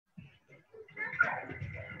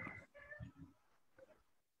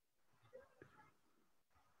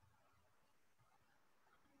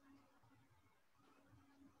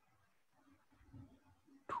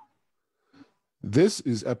This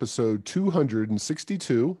is episode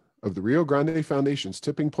 262 of the Rio Grande Foundation's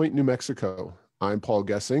Tipping Point, New Mexico. I'm Paul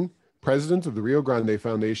Gessing, president of the Rio Grande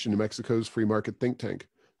Foundation, New Mexico's free market think tank.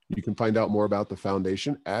 You can find out more about the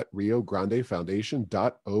foundation at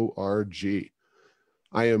riograndefoundation.org.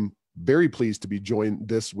 I am very pleased to be joined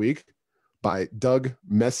this week by Doug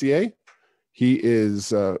Messier. He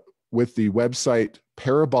is with the website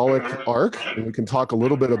Parabolic Arc, and we can talk a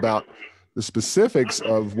little bit about the specifics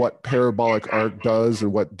of what Parabolic Arc does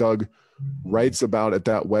and what Doug writes about at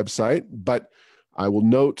that website. But I will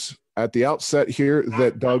note at the outset here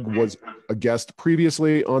that Doug was a guest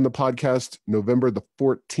previously on the podcast, November the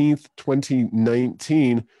 14th,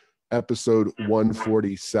 2019, episode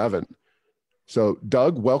 147. So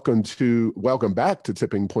Doug, welcome back to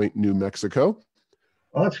Tipping Point, New Mexico.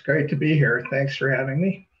 Well, it's great to be here. Thanks for having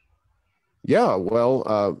me. Yeah,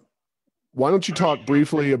 well, why don't you talk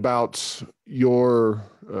briefly about your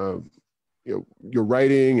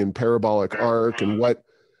writing and Parabolic Arc and what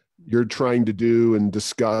you're trying to do and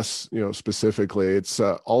discuss, specifically. It's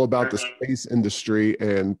all about the space industry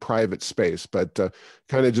and private space, but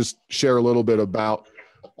kind of just share a little bit about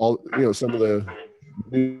all, some of the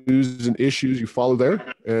news and issues you follow there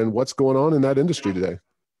and what's going on in that industry today.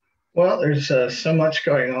 Well, there's so much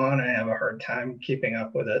going on. I have a hard time keeping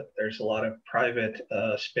up with it. There's a lot of private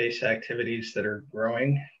space activities that are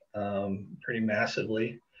growing pretty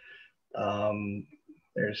massively.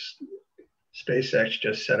 There's SpaceX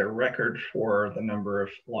just set a record for the number of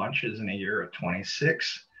launches in a year of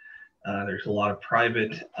 26. There's a lot of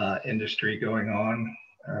private industry going on,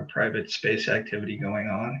 private space activity going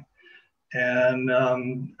on. And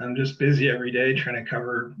I'm just busy every day trying to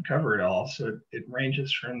cover it all. So it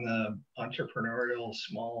ranges from the entrepreneurial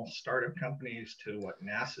small startup companies to what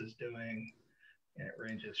NASA's doing. And it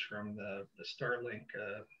ranges from the Starlink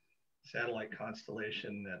satellite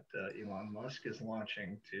constellation that Elon Musk is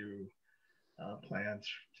launching to plans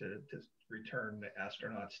to return the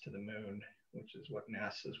astronauts to the moon, which is what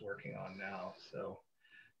NASA is working on now. So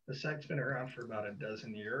the site's been around for about a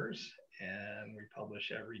dozen years, and we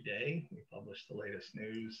publish every day. We publish the latest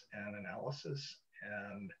news and analysis.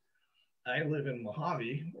 And I live in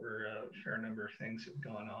Mojave, where a fair number of things have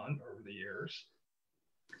gone on over the years.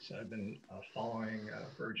 So I've been following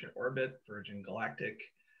Virgin Orbit, Virgin Galactic,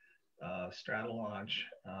 Stratolaunch,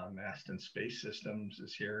 Masten Space Systems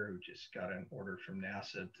is here, who just got an order from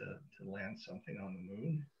NASA to land something on the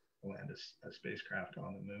moon, land a spacecraft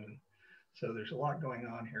on the moon. So there's a lot going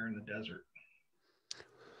on here in the desert.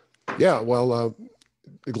 Yeah, well, a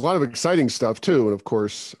lot of exciting stuff too. And of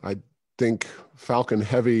course, I think Falcon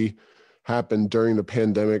Heavy happened during the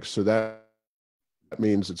pandemic. So that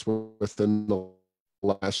means it's within the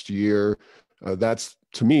last year. That's,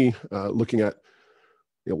 to me, looking at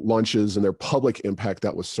launches and their public impact,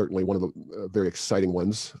 that was certainly one of the very exciting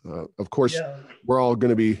ones. Of course, We're all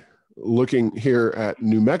going to be looking here at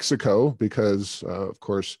New Mexico because, of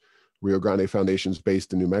course, Rio Grande Foundation is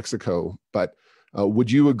based in New Mexico. But would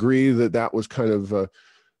you agree that that was kind of the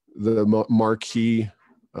marquee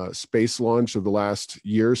space launch of the last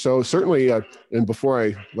year or so? Certainly, and before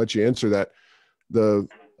I let you answer that, the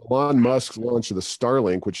Elon Musk launch of the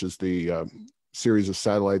Starlink, which is the series of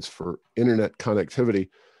satellites for internet connectivity,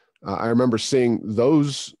 I remember seeing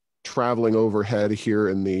those traveling overhead here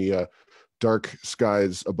in the dark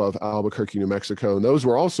skies above Albuquerque, New Mexico. And those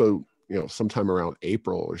were also sometime around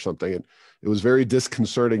April or something. And it was very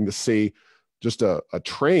disconcerting to see just a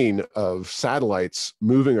train of satellites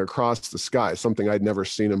moving across the sky, something I'd never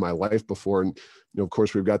seen in my life before. And, of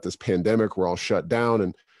course, we've got this pandemic, we're all shut down,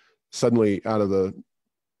 and suddenly out of the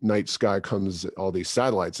night sky comes all these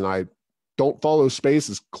satellites. And I don't follow space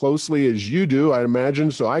as closely as you do, I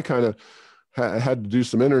imagine. So I kind of had to do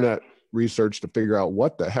some internet research to figure out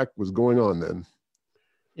what the heck was going on then.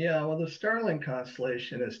 Yeah, well, the Starlink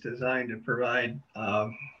constellation is designed to provide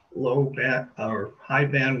low band or high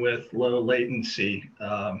bandwidth, low latency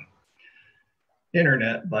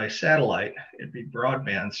internet by satellite. It'd be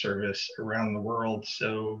broadband service around the world.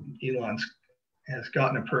 So Elon has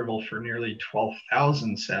gotten approval for nearly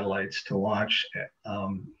 12,000 satellites to launch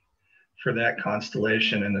for that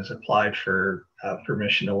constellation, and has applied for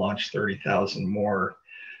permission to launch 30,000 more.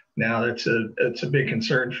 Now, it's a big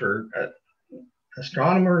concern for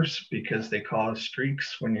astronomers because they cause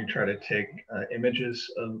streaks when you try to take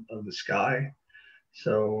images of the sky.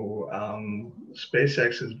 So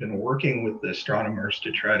SpaceX has been working with the astronomers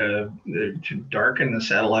to try to darken the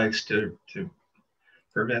satellites to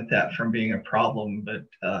prevent that from being a problem. But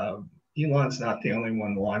Elon's not the only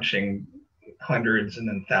one launching hundreds and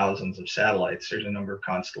then thousands of satellites. There's a number of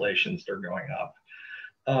constellations that are going up.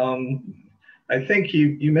 I think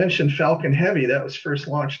you mentioned Falcon Heavy. That was first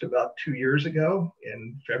launched about 2 years ago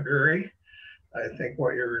in February. I think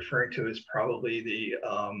what you're referring to is probably the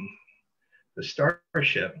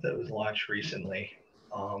Starship that was launched recently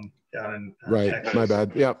down in Right. Texas. My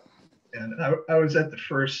bad. Yep. And I was at the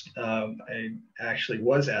first, I actually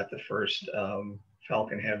was at the first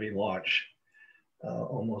Falcon Heavy launch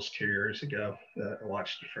almost 2 years ago. I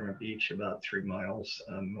watched it from a beach about 3 miles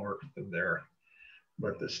north of there.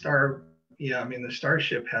 But the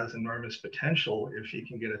Starship has enormous potential if you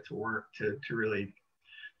can get it to work to really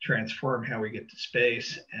transform how we get to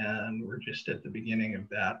space. And we're just at the beginning of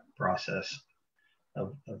that process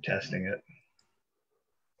of testing it.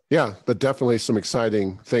 Yeah, but definitely some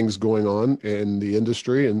exciting things going on in the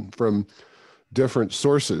industry and from different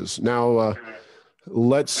sources. Now,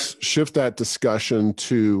 let's shift that discussion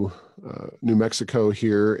to New Mexico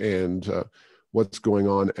here and what's going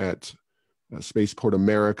on at Spaceport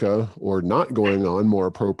America, or not going on more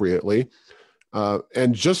appropriately.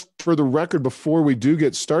 And just for the record, before we do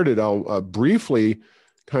get started, I'll briefly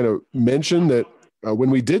kind of mention that when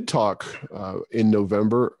we did talk in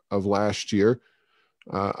November of last year,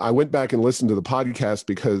 I went back and listened to the podcast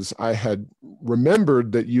because I had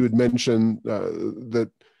remembered that you had mentioned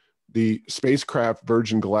that the spacecraft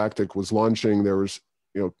Virgin Galactic was launching. There was,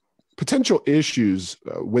 potential issues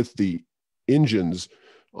with the engines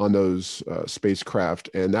on those spacecraft,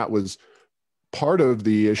 and that was part of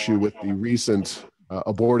the issue with the recent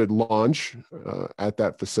aborted launch at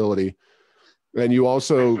that facility. And you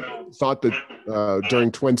also thought that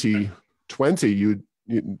during 2020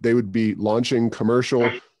 they would be launching commercial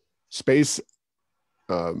space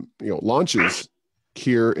launches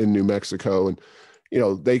here in New Mexico,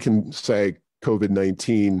 and they can say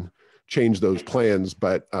COVID-19 changed those plans,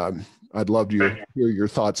 but I'd love to hear your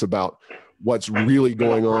thoughts about what's really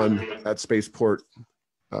going on at Spaceport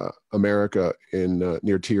America in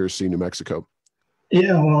near TRC, New Mexico.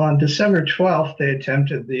 Yeah, well, on December 12th, they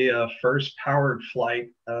attempted the first powered flight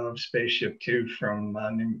of Spaceship Two from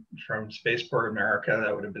Spaceport America.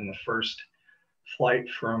 That would have been the first flight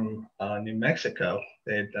from New Mexico.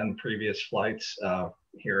 They had done previous flights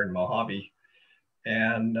here in Mojave,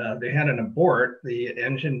 and they had an abort. The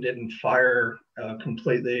engine didn't fire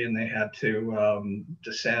completely, and they had to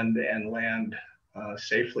descend and land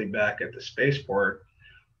safely back at the spaceport.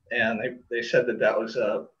 And they said that was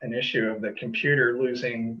an issue of the computer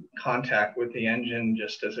losing contact with the engine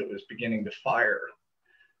just as it was beginning to fire.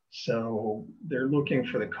 So they're looking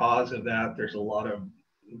for the cause of that. There's a lot of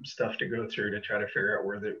stuff to go through to try to figure out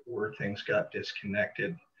where things got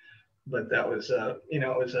disconnected. But that was it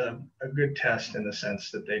was a good test in the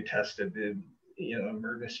sense that they tested the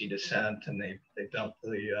emergency descent, and they dumped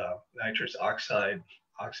the nitrous oxide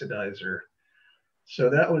oxidizer. So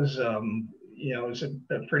that was it was a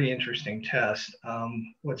pretty interesting test.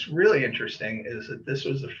 What's really interesting is that this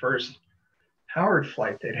was the first powered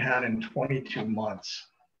flight they'd had in 22 months.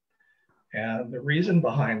 And the reason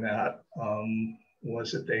behind that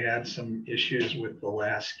was that they had some issues with the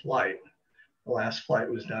last flight. The last flight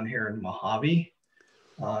was done here in Mojave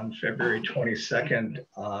on February 22nd,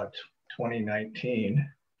 2019.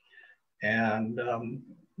 And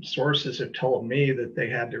sources have told me that they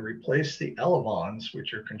had to replace the elevons,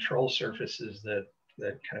 which are control surfaces that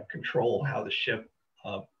kind of control how the ship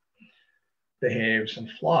behaves and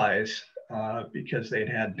flies, because they'd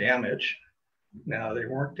had damage. Now, they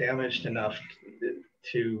weren't damaged enough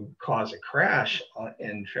to cause a crash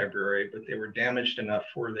in February, but they were damaged enough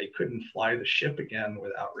where they couldn't fly the ship again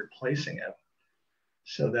without replacing it.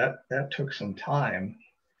 So that took some time.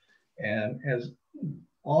 And as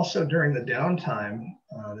also during the downtime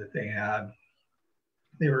that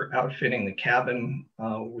they were outfitting the cabin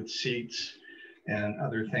with seats and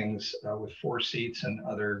other things, with 4 seats and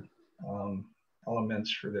other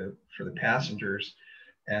elements for the passengers.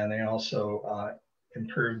 And they also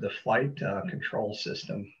improved the flight control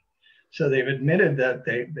system. So they've admitted that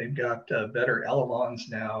they've got better elevons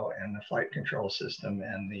now, and the flight control system,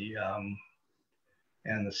 and the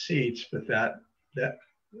seats, but that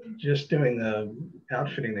just doing the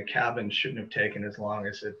outfitting the cabin shouldn't have taken as long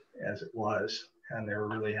as it was, and they were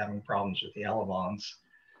really having problems with the elevons.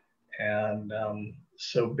 And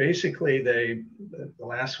so basically, the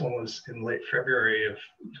last one was in late February of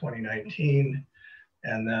 2019,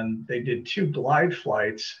 and then they did 2 glide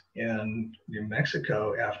flights in New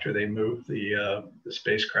Mexico after they moved the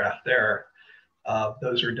spacecraft there.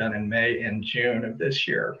 Those were done in May and June of this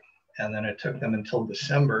year, and then it took them until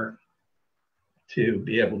December to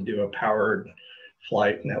be able to do a powered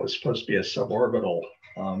flight, and that was supposed to be a suborbital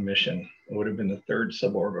mission. It would have been the 3rd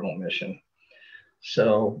suborbital mission.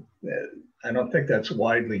 So I don't think that's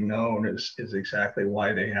widely known is exactly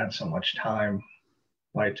why they had so much time,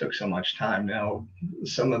 why it took so much time. Now,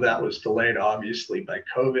 some of that was delayed obviously by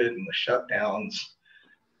COVID and the shutdowns,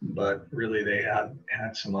 but really they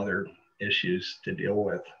had some other issues to deal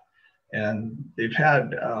with. And they've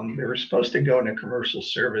had, they were supposed to go into commercial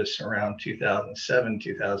service around 2007,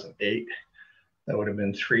 2008. That would have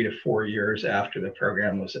been 3 to 4 years after the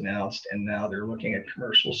program was announced. And now they're looking at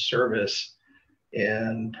commercial service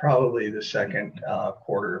in probably the second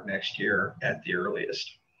quarter of next year at the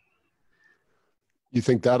earliest. You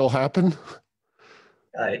think that'll happen?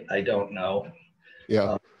 I don't know.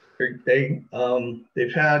 Yeah.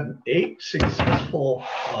 They've had 8 successful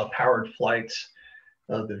powered flights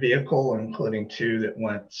of the vehicle, including 2 that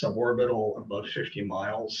went suborbital above 50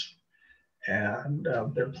 miles. And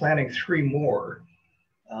they're planning 3 more.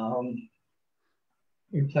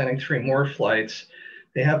 You're planning 3 more flights.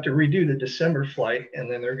 They have to redo the December flight,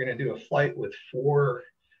 and then they're going to do a flight with 4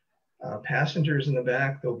 passengers in the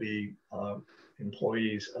back. They'll be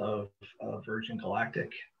employees of Virgin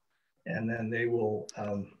Galactic, and then they will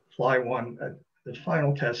fly one. The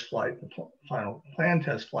final test flight, the final planned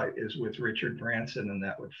test flight, is with Richard Branson, and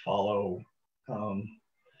that would follow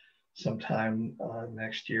sometime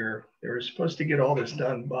next year. They were supposed to get all this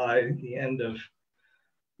done by the end of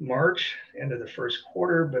March, end of the first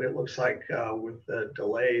quarter, but it looks like with the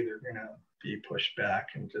delay, they're going to be pushed back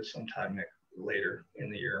into sometime later in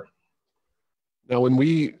the year. Now, when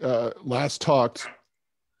we last talked,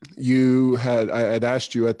 I had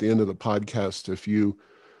asked you at the end of the podcast if you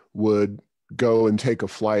would go and take a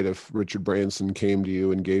flight if Richard Branson came to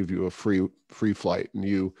you and gave you a free flight, and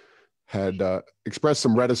you had expressed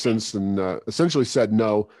some reticence and essentially said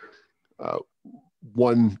no.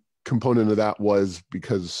 One component of that was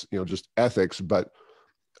because, just ethics, but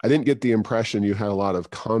I didn't get the impression you had a lot of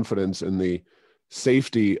confidence in the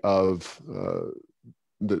safety of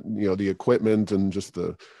the equipment and just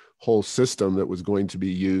the whole system that was going to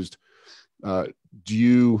be used. Do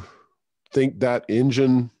you think that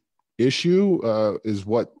engine issue is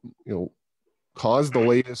what caused the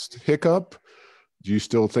latest hiccup? Do you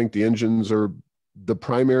still think the engines are the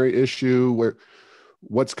primary issue?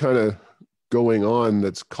 What's kind of going on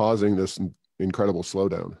that's causing this incredible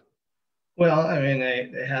slowdown? Well, I mean,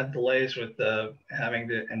 they had delays with having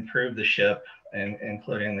to improve the ship, and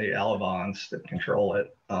including the elevons that control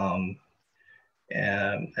it. And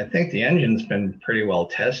I think the engine's been pretty well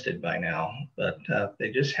tested by now, but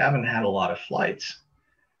they just haven't had a lot of flights.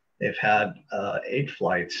 They've had 8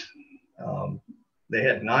 flights. They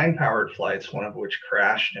had 9 powered flights, one of which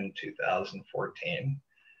crashed in 2014,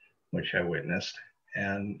 which I witnessed.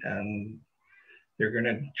 And they're going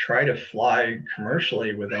to try to fly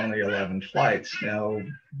commercially with only 11 flights. Now,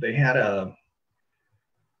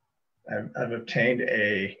 I've obtained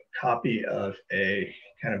a copy of a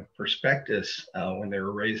kind of prospectus when they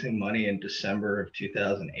were raising money in December of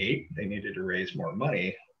 2008. They needed to raise more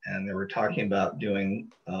money, and they were talking about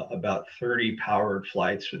doing about 30 powered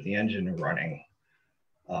flights with the engine running,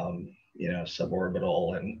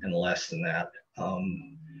 suborbital and less than that.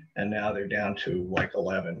 And now they're down to like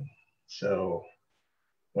 11. So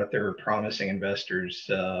what they were promising investors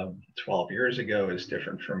 12 years ago is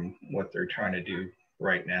different from what they're trying to do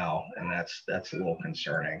right now, and that's a little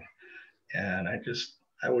concerning. And I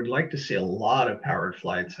would like to see a lot of powered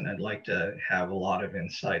flights, and I'd like to have a lot of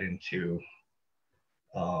insight into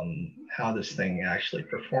how this thing actually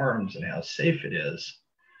performs and how safe it is.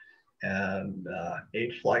 And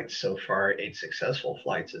 8 flights so far, 8 successful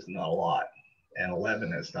flights is not a lot, and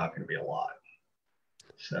 11 is not going to be a lot.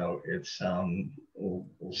 So it's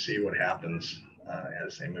we'll see what happens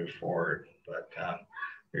as they move forward. But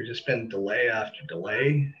there's just been delay after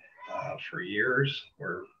delay for years,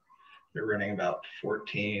 where they're running about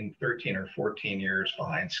 13 or 14 years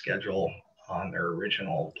behind schedule on their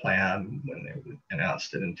original plan when they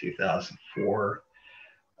announced it in 2004.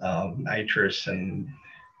 Nitrous and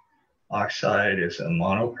oxide is a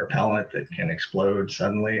monopropellant that can explode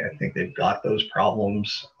suddenly. I think they've got those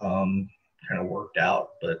problems kind of worked out,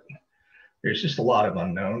 but there's just a lot of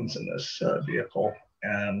unknowns in this vehicle,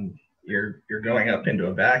 and you're going up into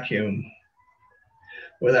a vacuum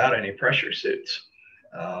without any pressure suits,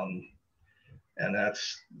 and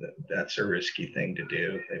that's a risky thing to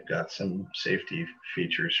do. They've got some safety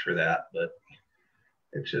features for that, but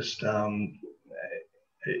it's just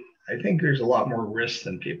I think there's a lot more risk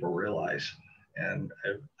than people realize, and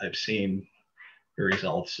I've seen the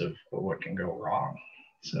results of what can go wrong.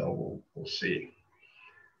 So we'll see.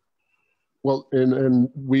 Well, and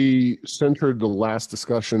we centered the last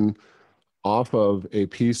discussion off of a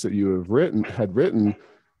piece that you had written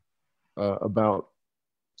about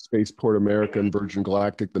Spaceport America and Virgin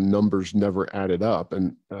Galactic, the numbers never added up.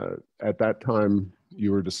 And at that time,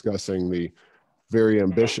 you were discussing the very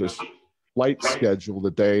ambitious flight schedule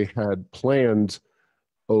that they had planned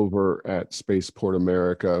over at Spaceport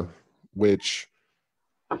America, which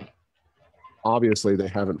obviously they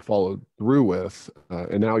haven't followed through with.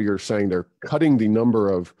 And now you're saying they're cutting the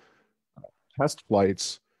number of test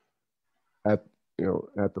flights at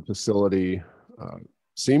the facility.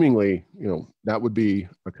 Seemingly, that would be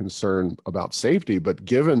a concern about safety, but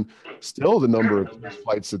given still the number of test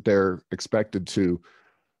flights that they're expected to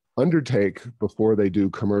undertake before they do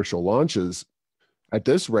commercial launches, at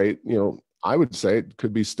this rate, I would say it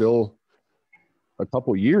could be still a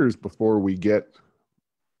couple years before we get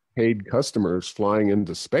paid customers flying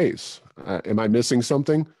into space. Am I missing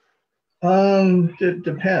something? It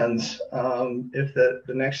depends. If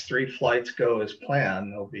the next 3 flights go as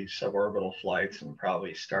planned, there'll be suborbital flights and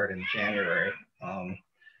probably start in January.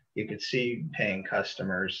 You could see paying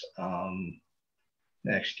customers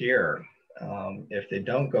next year. If they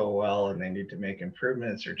don't go well and they need to make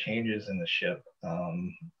improvements or changes in the ship,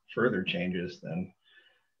 further changes, then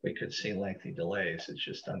we could see lengthy delays. It's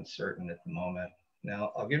just uncertain at the moment.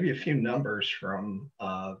 Now, I'll give you a few numbers from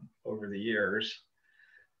over the years.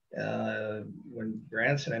 When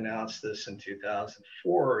Branson announced this in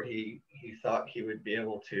 2004, he thought he would be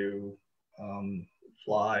able to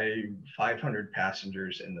fly 500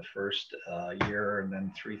 passengers in the first year and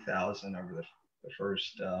then 3,000 over the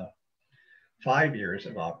first 5 years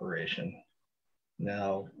of operation.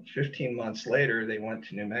 Now, 15 months later, they went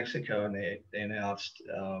to New Mexico and they announced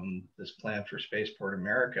this plan for Spaceport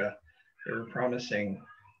America. They were promising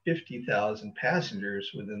 50,000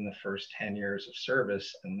 passengers within the first 10 years of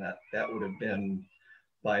service, and that would have been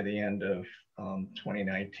by the end of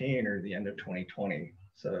 2019 or the end of 2020.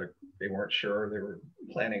 So they weren't sure. They were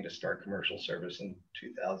planning to start commercial service in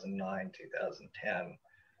 2009, 2010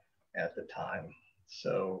 at the time.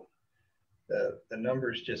 So the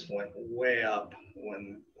numbers just went way up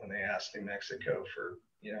when they asked New Mexico for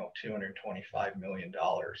 $225 million.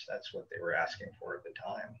 That's what they were asking for at the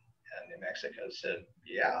time. And New Mexico said,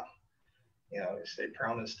 yeah. They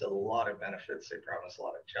promised a lot of benefits. They promised a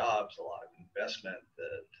lot of jobs, a lot of investment,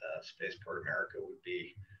 that Spaceport America would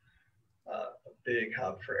be a big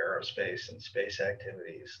hub for aerospace and space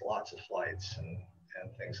activities, lots of flights and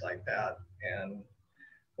things like that. And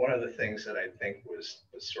one of the things that I think was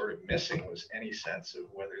sort of missing was any sense of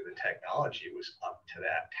whether the technology was up to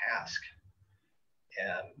that task.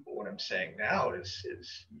 And what I'm saying now is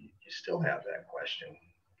you still have that question,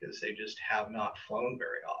 because they just have not flown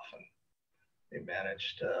very often. They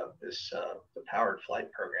managed the powered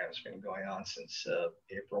flight program has been going on since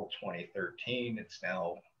April 2013. It's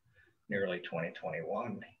now nearly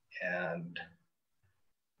 2021. And,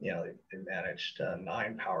 they managed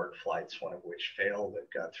 9 powered flights, one of which failed. They've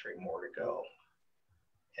got 3 more to go.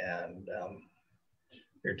 And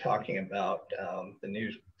you're talking about the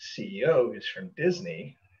new CEO, who's from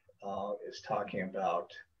Disney, is talking about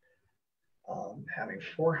having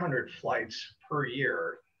 400 flights per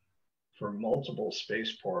year for multiple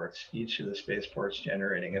spaceports, each of the spaceports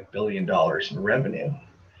generating $1 billion in revenue.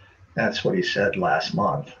 That's what he said last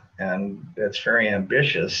month. And that's very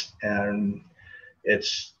ambitious. And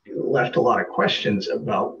it's left a lot of questions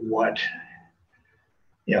about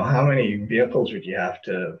how many vehicles would you have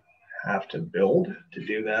to build to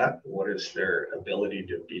do that? What is their ability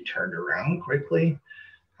to be turned around quickly?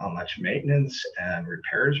 How much maintenance and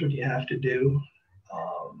repairs would you have to do?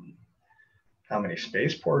 How many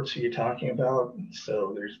spaceports are you talking about?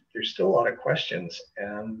 So there's still a lot of questions.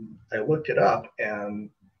 And I looked it up, and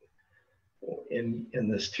in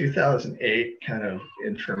this 2008 kind of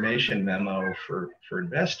information memo for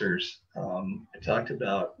investors, it talked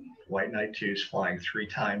about White Knight 2s flying 3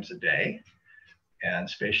 times a day and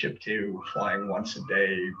Spaceship Two flying once a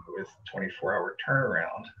day with 24-hour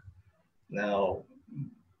turnaround. Now,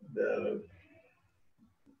 the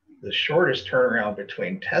shortest turnaround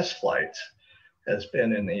between test flights has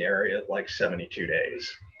been in the area of like 72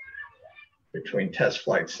 days between test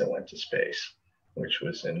flights that went to space, which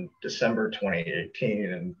was in December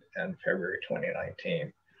 2018 and February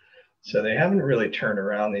 2019. So they haven't really turned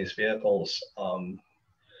around these vehicles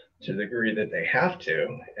to the degree that they have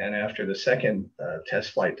to. And after the second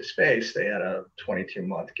test flight to space, they had a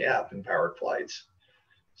 22-month gap in powered flights.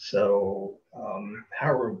 So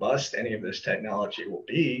how robust any of this technology will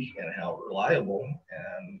be and how reliable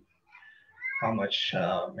and how much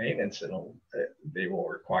maintenance they will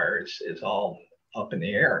require is all up in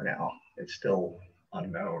the air now. It's still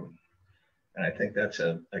unknown. And I think that's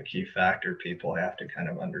a key factor people have to kind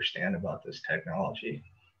of understand about this technology.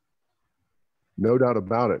 No doubt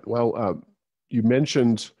about it. Well, you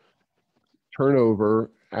mentioned turnover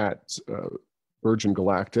at Virgin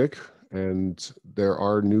Galactic, and there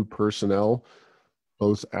are new personnel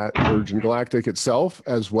both at Virgin Galactic itself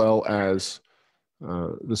as well as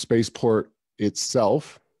the spaceport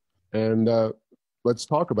itself. And let's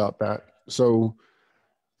talk about that. So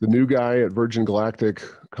the new guy at Virgin Galactic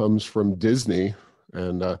comes from Disney,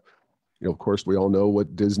 and of course, we all know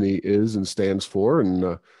what Disney is and stands for,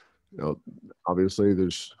 and obviously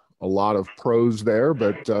there's a lot of pros there,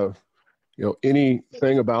 but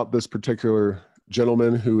anything about this particular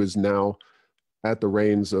gentleman who is now at the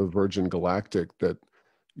reins of Virgin Galactic that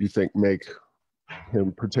you think make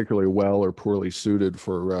him particularly well or poorly suited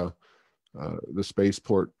for the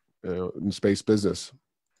spaceport and space business?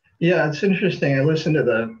 Yeah, it's interesting. I listened to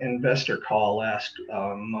the investor call last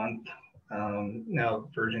month. Now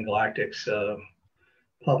Virgin Galactic's a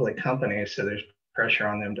public company, so there's pressure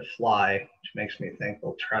on them to fly, which makes me think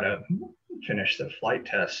they'll try to finish the flight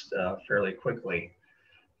test fairly quickly.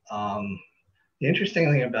 The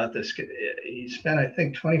interesting thing about this, he spent, I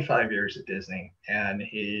think, 25 years at Disney, and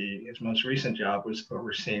his most recent job was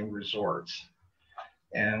overseeing resorts.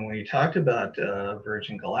 And when he talked about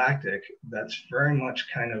Virgin Galactic, that's very much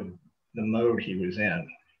kind of the mode he was in.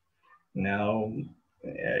 Now,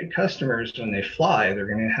 customers, when they fly, they're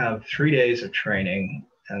going to have 3 days of training,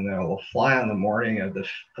 and they'll fly on the morning of the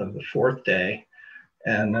fourth day,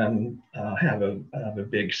 and then have a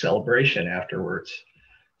big celebration afterwards.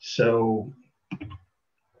 So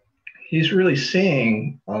he's really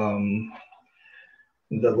seeing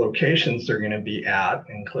the locations they're going to be at,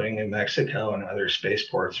 including New Mexico and other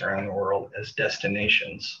spaceports around the world, as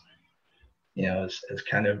destinations, as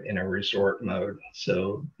kind of in a resort mode.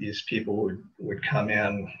 So these people would come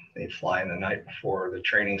in, they'd fly in the night before the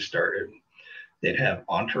training started. They'd have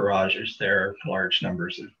entourages there, large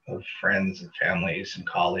numbers of friends and families and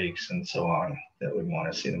colleagues and so on that would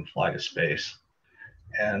want to see them fly to space.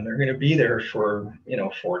 And they're going to be there for,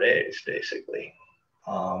 4 days, basically.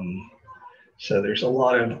 So there's a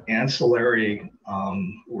lot of ancillary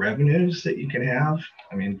revenues that you can have.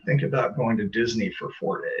 I mean, think about going to Disney for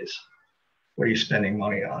 4 days. What are you spending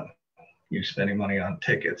money on? You're spending money on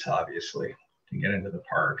tickets, obviously, to get into the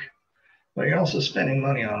park. But you're also spending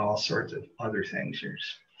money on all sorts of other things.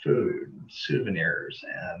 There's food, souvenirs,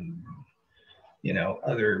 and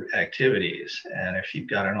other activities. And if you've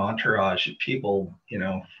got an entourage of people,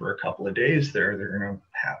 for a couple of days there, they're going to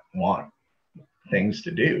want things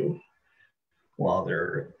to do while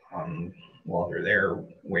they're there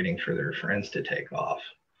waiting for their friends to take off.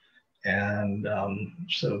 And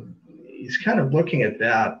so he's kind of looking at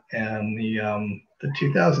that. And the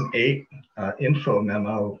 2008 info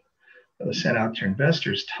memo that was sent out to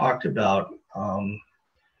investors talked about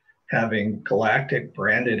having Galactic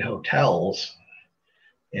branded hotels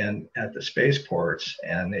at the spaceports,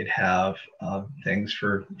 and they'd have things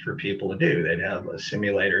for people to do. They'd have a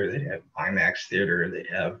simulator, they'd have IMAX theater,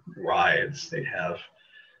 they'd have rides, they'd have,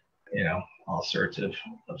 all sorts of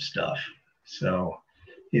stuff. So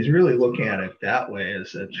he's really looking at it that way,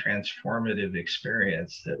 as a transformative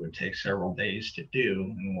experience that would take several days to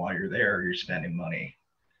do. And while you're there, you're spending money.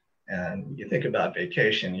 And you think about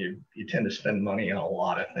vacation, you tend to spend money on a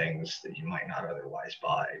lot of things that you might not otherwise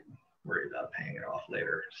buy, worry about paying it off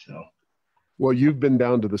later. So, well, you've been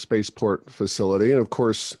down to the spaceport facility, and of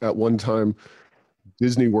course, at one time,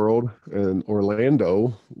 Disney World and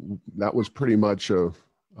Orlando, that was pretty much a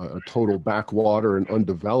total backwater and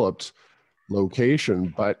undeveloped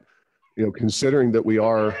location. But considering that we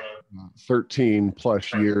are 13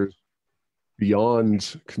 plus years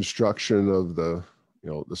beyond construction of the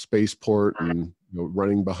spaceport and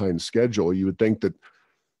running behind schedule, you would think that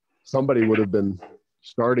somebody would have been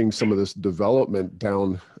starting some of this development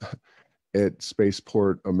down at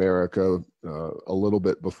Spaceport America a little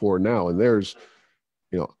bit before now. And there's,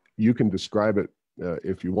 you can describe it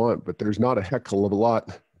if you want, but there's not a heck of a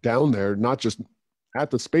lot down there, not just at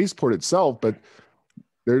the spaceport itself, but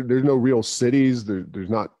there's no real cities. There's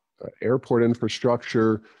not airport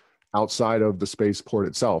infrastructure outside of the spaceport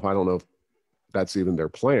itself. I don't know if that's even their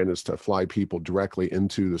plan, is to fly people directly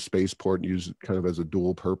into the spaceport and use it kind of as a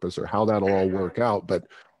dual purpose, or how that'll all work out. But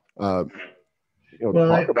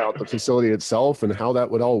talk about the facility itself and how that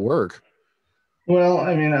would all work. Well,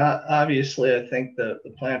 I mean, obviously, I think the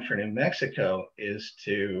plan for New Mexico is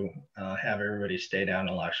to have everybody stay down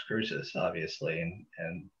in Las Cruces, obviously,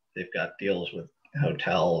 and they've got deals with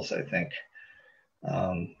hotels. I think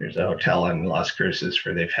there's a hotel in Las Cruces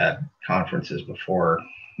where they've had conferences before.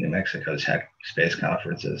 New Mexico's had space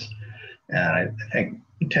conferences. And I think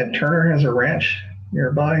Ted Turner has a ranch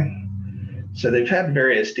nearby. So they've had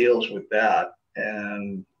various deals with that.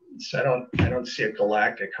 And so I don't see a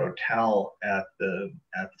Galactic hotel at the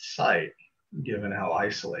site, given how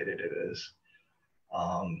isolated it is.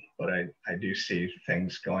 But I do see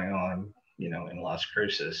things going on, in Las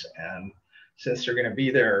Cruces, and since they're going to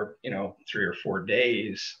be there, 3 or 4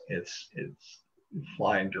 days, it's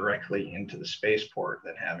flying directly into the spaceport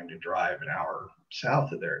than having to drive an hour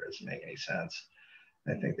south of there. It doesn't make any sense.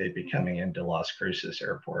 I think they'd be coming into Las Cruces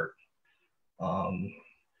Airport.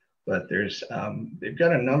 But they've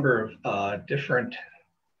got a number of different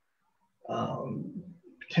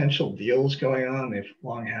potential deals going on. They've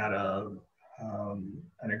long had an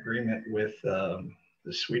agreement with the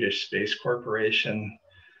Swedish Space Corporation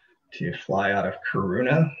to fly out of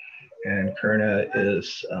Kiruna, and Kiruna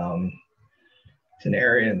is it's an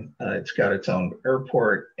area, and it's got its own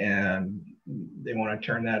airport, and they want to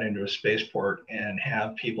turn that into a spaceport and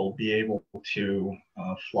have people be able to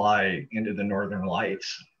fly into the Northern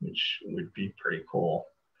Lights, which would be pretty cool.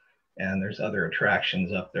 And there's other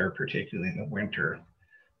attractions up there, particularly in the winter.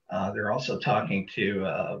 They're also talking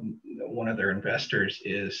to one of their investors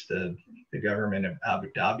is the government of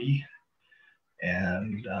Abu Dhabi,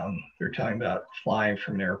 and they're talking about flying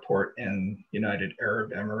from an airport in United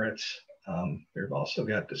Arab Emirates. They've also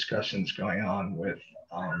got discussions going on with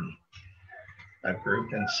a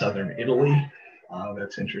group in southern Italy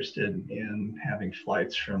that's interested in having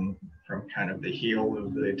flights from kind of the heel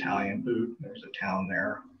of the Italian boot. There's a town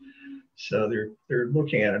there. So they're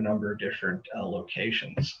looking at a number of different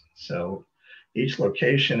locations. So each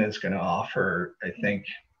location is going to offer, I think,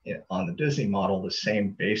 on the Disney model, the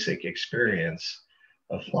same basic experience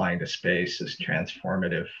of flying to space, this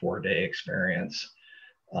transformative 4-day experience,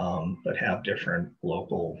 but have different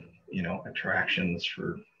local, attractions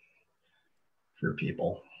for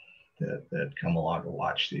people that come along to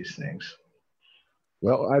watch these things.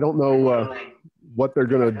 Well, I don't know what they're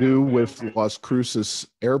going to do with Las Cruces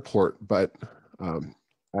Airport, but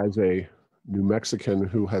as a New Mexican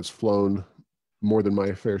who has flown more than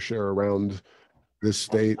my fair share around this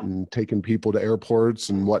state and taken people to airports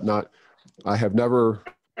and whatnot, I have never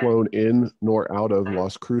flown in nor out of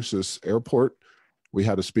Las Cruces Airport. We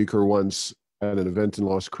had a speaker once at an event in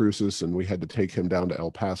Las Cruces, and we had to take him down to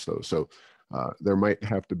El Paso. So there might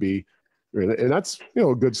have to be, and that's,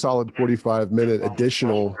 a good solid 45-minute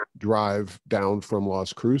additional drive down from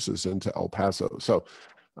Las Cruces into El Paso. So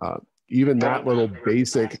even that little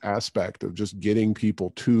basic aspect of just getting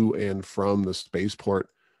people to and from the spaceport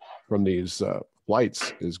from these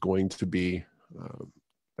flights is going to be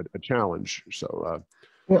a challenge. So,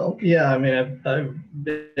 well, yeah, I mean, I've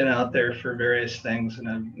been out there for various things, and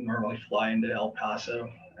I normally fly into El Paso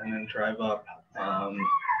and then drive up.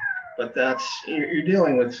 But you're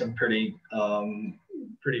dealing with some pretty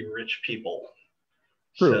rich people.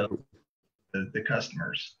 True. So the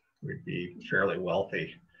customers would be fairly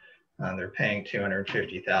wealthy. They're paying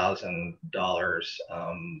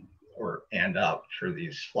 $250,000 and up for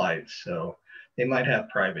these flights. So they might have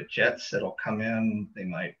private jets that'll come in. They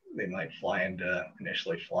might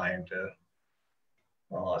initially fly into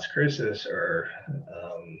Las Cruces or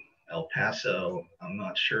El Paso. I'm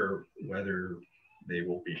not sure whether they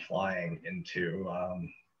will be flying into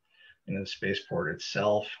the spaceport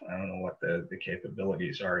itself. I don't know what the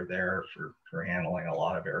capabilities are there for handling a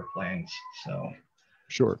lot of airplanes. So,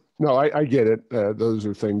 sure. No, I get it. Those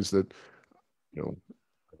are things that, I'm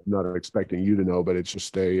not expecting you to know, but it's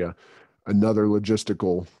just another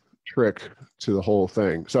logistical trick to the whole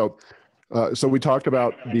thing. So we talked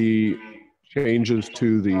about the changes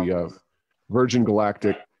to the Virgin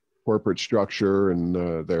Galactic corporate structure and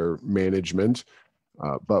their management.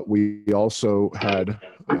 But we also had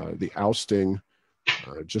the ousting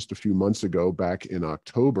just a few months ago, back in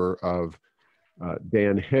October, of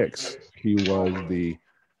Dan Hicks. He was the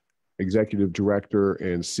executive director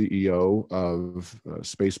and CEO of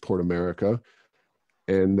Spaceport America.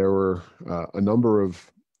 And there were a number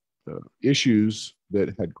of issues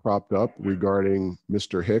that had cropped up regarding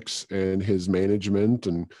Mr. Hicks and his management.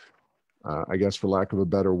 And I guess, for lack of a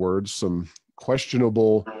better word, some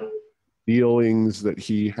questionable dealings that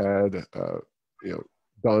he had,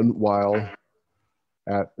 done while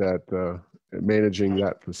at that managing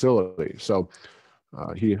that facility. So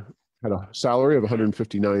he had a salary of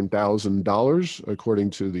 $159,000, according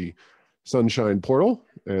to the Sunshine Portal,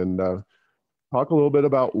 and talk a little bit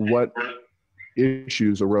about what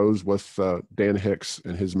issues arose with Dan Hicks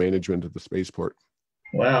and his management of the spaceport.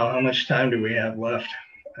 Wow, how much time do we have left?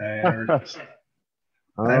 I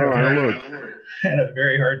had a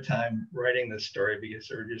very hard time writing this story because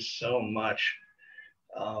there was just so much.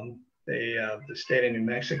 The state of New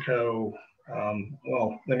Mexico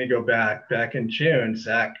Well, let me go back. Back in June,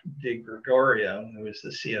 Zach DeGregorio, who was the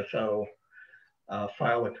CFO,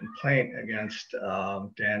 filed a complaint against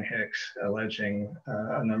Dan Hicks, alleging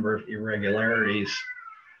a number of irregularities.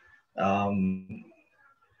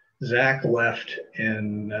 Zach left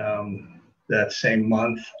in that same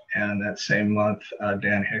month, and that same month,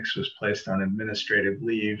 Dan Hicks was placed on administrative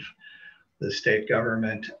leave. The state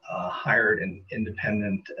government hired an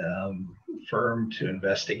independent firm to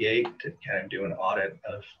investigate, to kind of do an audit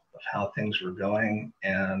of how things were going.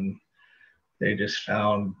 And they just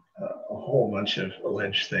found a whole bunch of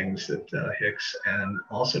alleged things that Hicks and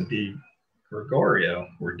also DeGregorio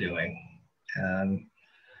were doing. And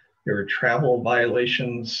there were travel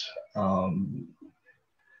violations.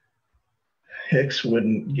 Hicks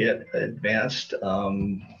wouldn't get advanced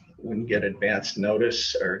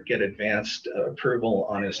notice or get advanced approval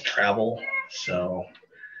on his travel. So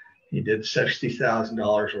he did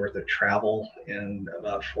 $60,000 worth of travel in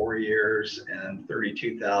about 4 years, and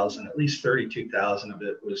at least 32,000 of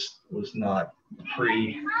it was not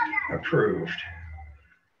pre-approved.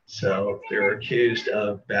 So they're accused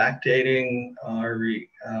of backdating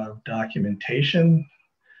documentation.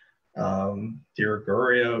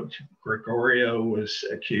 Gregorio was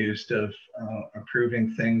accused of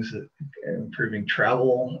approving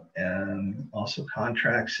travel and also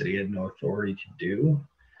contracts that he had no authority to do.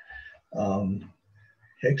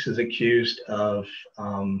 Hicks is accused of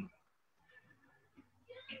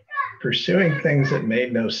pursuing things that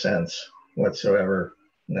made no sense whatsoever.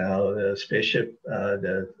 Now, the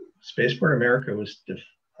Spaceport America was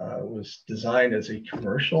designed as a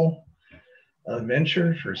commercial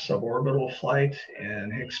venture for suborbital flight,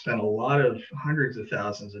 and Hicks spent a lot of hundreds of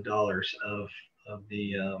thousands of dollars of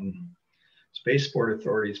the Spaceport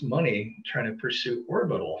Authority's money trying to pursue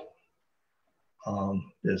orbital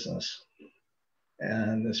business.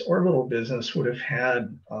 And this orbital business would have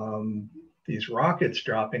had these rockets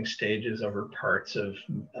dropping stages over parts of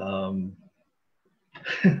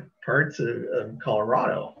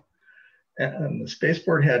Colorado. And the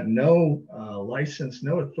spaceport had no license,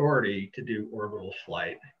 no authority to do orbital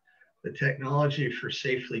flight. The technology for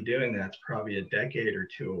safely doing that's probably a decade or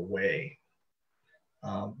two away.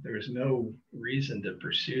 There was no reason to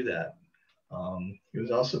pursue that. He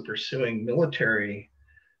was also pursuing military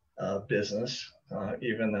business,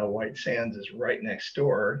 even though White Sands is right next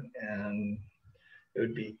door, and it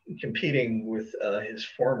would be competing with his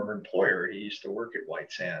former employer. He used to work at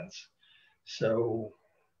White Sands. So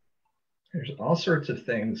there's all sorts of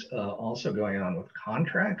things also going on with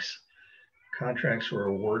contracts. Contracts were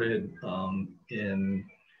awarded in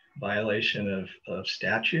violation of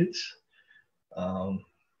statutes.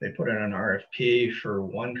 They put in an RFP for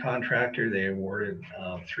one contractor. They awarded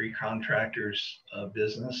 3 contractors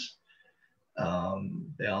business.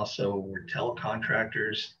 They also were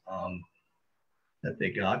telecontractors that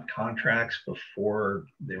they got contracts before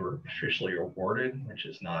they were officially awarded, which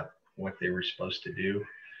is not what they were supposed to do.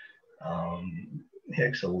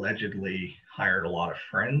 Hicks allegedly hired a lot of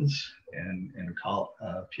friends and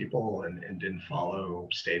people and didn't follow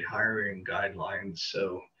state hiring guidelines.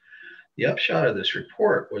 So the upshot of this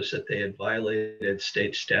report was that they had violated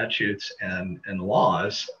state statutes and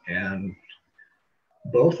laws, and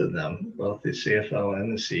both of them, both the CFO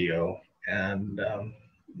and the CEO, and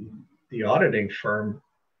the auditing firm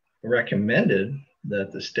recommended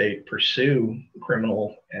that the state pursue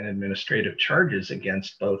criminal and administrative charges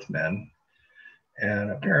against both men.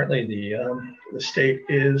 And apparently the state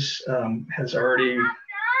has already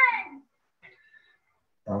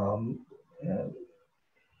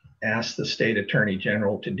asked the state attorney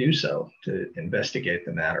general to do so, to investigate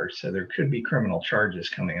the matter. So there could be criminal charges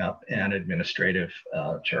coming up and administrative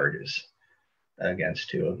charges against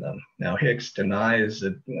 2 of them. Now, Hicks denies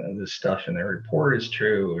that the stuff in the report is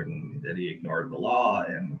true and that he ignored the law,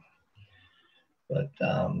 but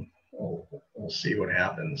we'll see what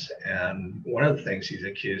happens. And one of the things he's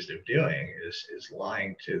accused of doing is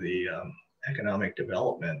lying to the Economic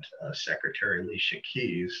Development Secretary, Alicia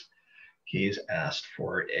Keys. Keys asked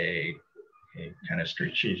for a kind of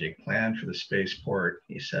strategic plan for the spaceport.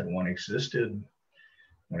 He said one existed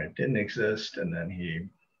when it didn't exist, and then he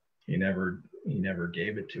never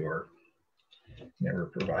gave it to her, never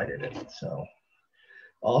provided it. So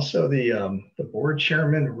also the board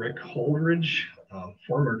chairman, Rick Holdridge,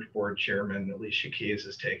 former board chairman, Alicia Keys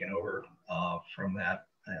has taken over from that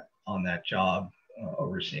on that job,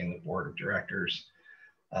 overseeing the board of directors.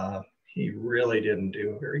 He really didn't do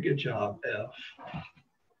a very good job of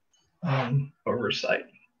oversight,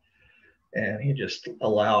 and he just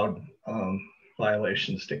allowed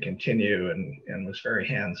violations to continue and was very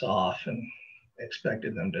hands off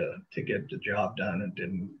expected them to get the job done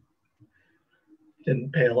and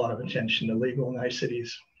didn't pay a lot of attention to legal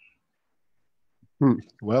niceties.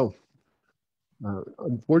 Well,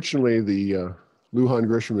 unfortunately, the Lujan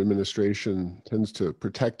Grisham administration tends to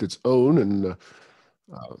protect its own, and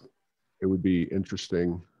it would be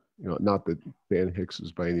interesting, not that Dan Hicks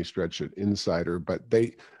is by any stretch an insider, but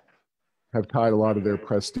they have tied a lot of their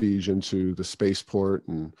prestige into the spaceport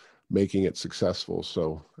and making it successful.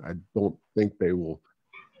 So I don't think they will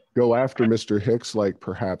go after Mr. Hicks like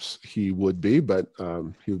perhaps he would be, but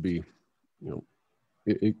he would be,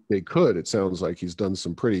 they could. It sounds like he's done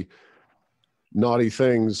some pretty naughty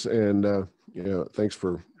things, and thanks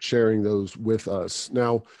for sharing those with us.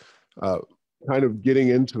 Now, kind of getting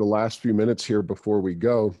into the last few minutes here before we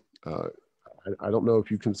go, I don't know if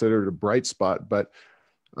you consider it a bright spot, but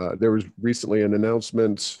there was recently an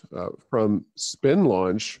announcement from Spin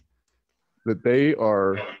Launch that they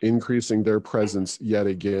are increasing their presence yet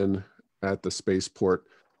again at the spaceport.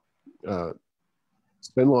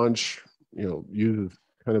 Spin Launch, uses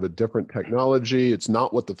kind of a different technology. It's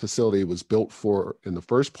not what the facility was built for in the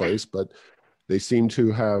first place, but they seem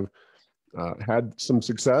to have had some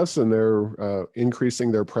success, and they're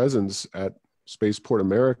increasing their presence at Spaceport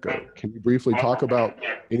America. Can you briefly talk about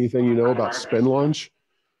anything you know about Spin Launch?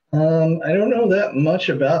 I don't know that much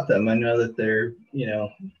about them. I know that they're,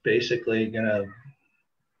 basically gonna,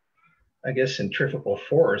 I guess, centrifugal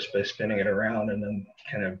force by spinning it around and then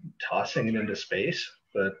kind of tossing it into space.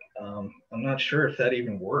 But I'm not sure if that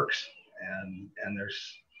even works. And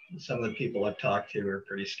there's some of the people I've talked to are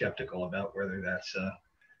pretty skeptical about whether that's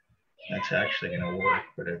actually going to work.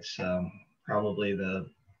 But it's probably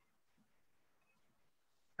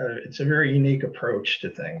it's a very unique approach to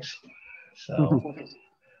things. So.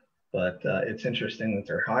 But it's interesting that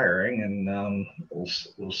they're hiring, and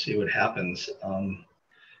we'll see what happens.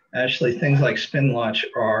 Actually, things like Spin Launch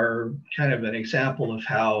are kind of an example of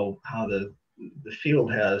how the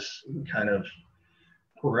field has kind of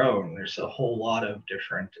grown. There's a whole lot of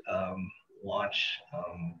different launch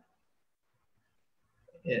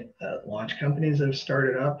companies that have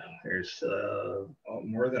started up. There's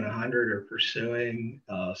more than 100 are pursuing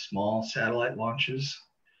small satellite launches.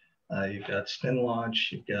 You've got Spin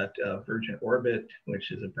Launch, you've got Virgin Orbit, which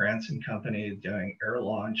is a Branson company doing air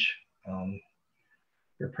launch.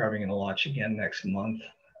 They're probably going to launch again next month.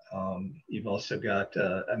 You've also got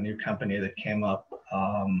a new company that came up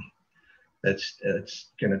that's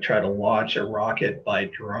going to try to launch a rocket by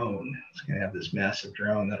drone. It's going to have this massive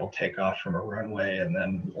drone that'll take off from a runway and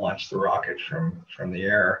then launch the rocket from the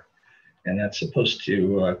air. And that's supposed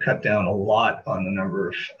to cut down a lot on the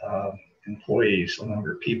number of employees, the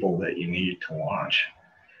number of people that you need to launch.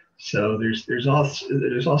 So there's all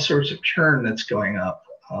sorts of churn that's going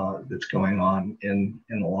on in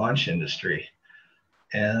the launch industry.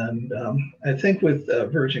 And I think with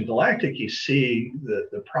Virgin Galactic, you see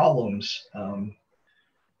the problems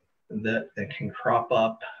that can crop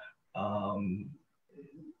up.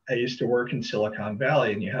 I used to work in Silicon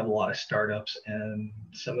Valley, and you have a lot of startups, and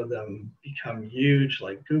some of them become huge,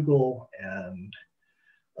 like Google, and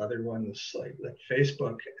other ones like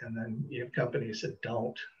Facebook, and then you have companies that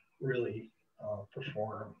don't really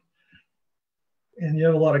perform. And you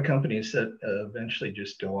have a lot of companies that eventually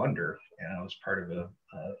just go under, as part of a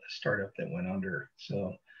startup that went under.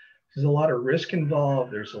 So there's a lot of risk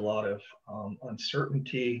involved. There's a lot of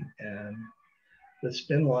uncertainty, and the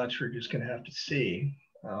Spin Launch, we're just going to have to see.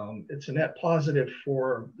 It's a net positive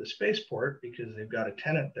for the spaceport because they've got a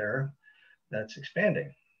tenant there that's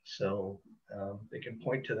expanding. So they can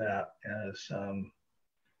point to that as,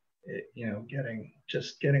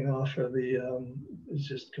 getting off of is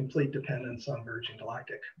just complete dependence on Virgin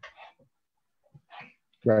Galactic.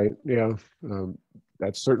 Right. Yeah.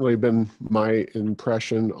 That's certainly been my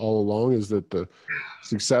impression all along, is that the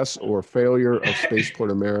success or failure of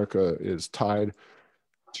Spaceport America is tied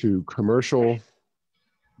to commercial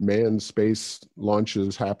manned space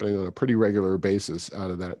launches happening on a pretty regular basis out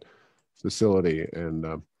of that facility. And,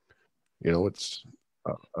 it's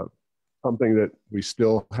something that we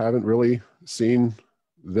still haven't really seen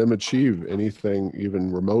them achieve anything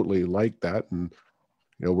even remotely like that. And,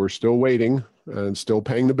 we're still waiting and still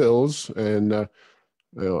paying the bills. And,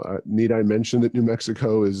 need I mention that New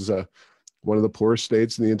Mexico is one of the poorest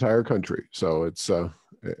states in the entire country. So it's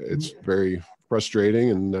very frustrating,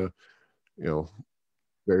 and,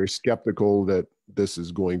 very skeptical that this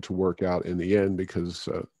is going to work out in the end, because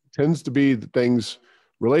tends to be the things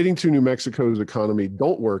relating to New Mexico's economy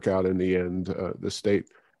don't work out in the end. The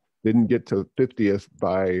state didn't get to 50th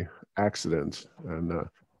by accident. And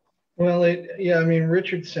Well, yeah, I mean,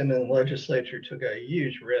 Richardson and the legislature took a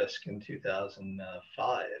huge risk in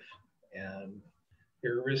 2005, and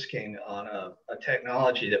you're risking on a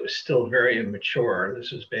technology that was still very immature.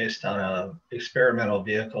 This was based on a experimental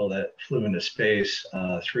vehicle that flew into space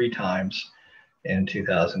 3 times in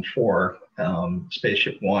 2004,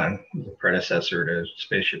 Spaceship One, the predecessor to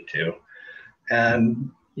Spaceship Two, and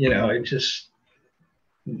it just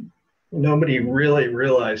nobody really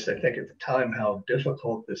realized, I think, at the time how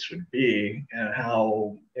difficult this would be and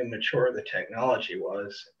how immature the technology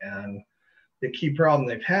was. And the key problem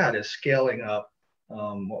they've had is scaling up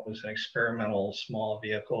what was an experimental small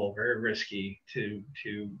vehicle, very risky, to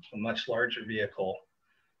a much larger vehicle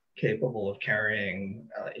capable of carrying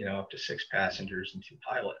up to 6 passengers and 2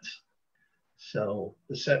 pilots. So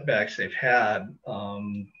the setbacks they've had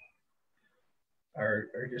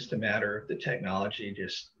are just a matter of the technology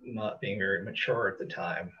just not being very mature at the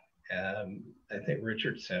time. And I think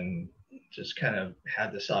Richardson just kind of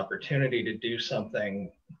had this opportunity to do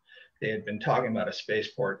something. They had been talking about a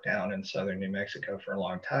spaceport down in southern New Mexico for a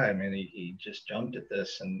long time, and he just jumped at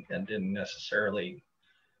this and didn't necessarily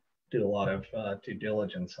do a lot of due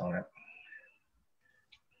diligence on it.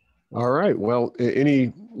 All right. Well,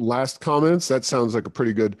 any last comments? That sounds like a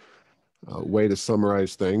pretty good way to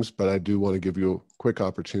summarize things, but I do want to give you a quick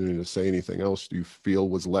opportunity to say anything else you feel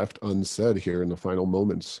was left unsaid here in the final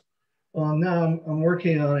moments. Well, now I'm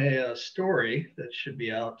working on a story that should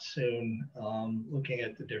be out soon, looking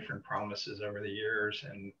at the different promises over the years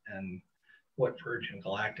and what Virgin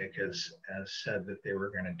Galactic has said that they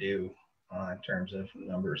were going to do in terms of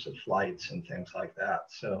numbers of flights and things like that.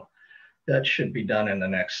 So that should be done in the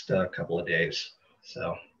next couple of days.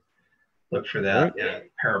 So look for that at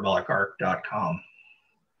parabolicarc.com.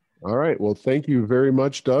 All right. Well, thank you very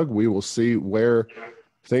much, Doug. We will see where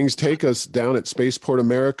things take us down at Spaceport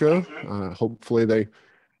America. Hopefully they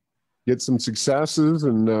get some successes,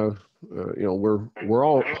 and we're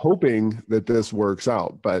all hoping that this works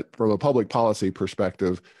out. But from a public policy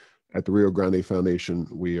perspective, at the Rio Grande Foundation,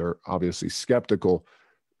 we are obviously skeptical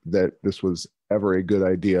that this was ever a good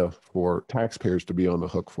idea for taxpayers to be on the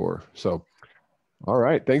hook for. So, all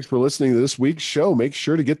right. Thanks for listening to this week's show. Make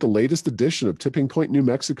sure to get the latest edition of Tipping Point New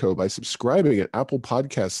Mexico by subscribing at Apple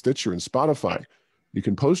Podcasts, Stitcher, and Spotify. You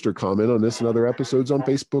can post or comment on this and other episodes on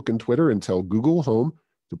Facebook and Twitter, and tell Google Home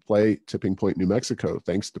to play Tipping Point New Mexico.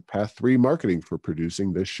 Thanks to Path 3 Marketing for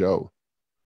producing this show.